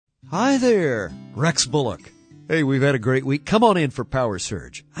Hi there, Rex Bullock. Hey, we've had a great week. Come on in for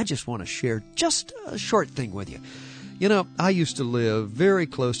PowerSurge. I just want to share just a short thing with you. You know, I used to live very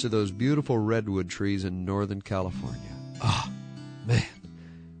close to those beautiful redwood trees in Northern California. Ah, man,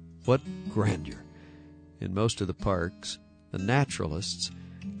 what grandeur. In most of the parks, the naturalists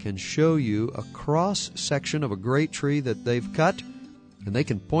can show you a cross-section of a great tree that they've cut, and they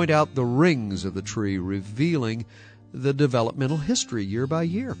can point out the rings of the tree, revealing the developmental history year by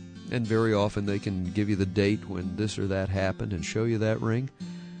year. And very often they can give you the date when this or that happened and show you that ring.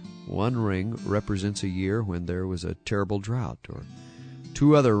 One ring represents a year when there was a terrible drought, or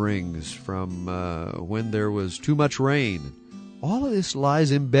two other rings from when there was too much rain. All of this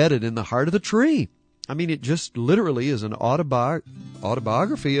lies embedded in the heart of the tree. I mean, it just literally is an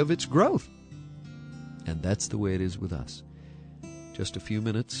autobiography of its growth. And that's the way it is with us. Just a few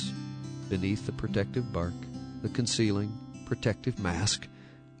minutes beneath the protective bark, the concealing, protective mask,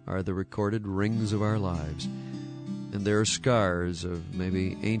 are the recorded rings of our lives. And there are scars of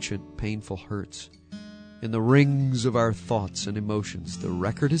maybe ancient, painful hurts. In the rings of our thoughts and emotions, the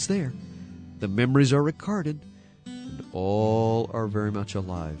record is there. The memories are recorded, and all are very much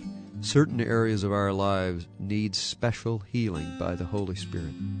alive. Certain areas of our lives need special healing by the Holy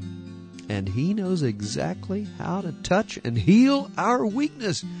Spirit. And He knows exactly how to touch and heal our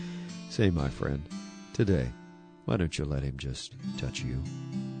weakness. Say, my friend, today, why don't you let Him just touch you?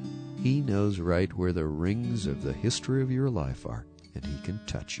 He knows right where the rings of the history of your life are, and He can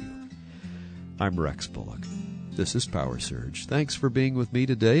touch you. I'm Rex Bullock. This is PowerSurge. Thanks for being with me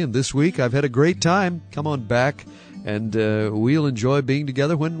today and this week. I've had a great time. Come on back, and we'll enjoy being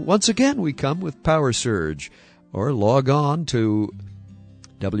together when once again we come with PowerSurge. Or log on to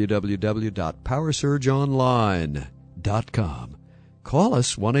www.powersurgeonline.com. Call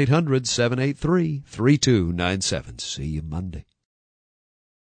us 1-800-783-3297. See you Monday.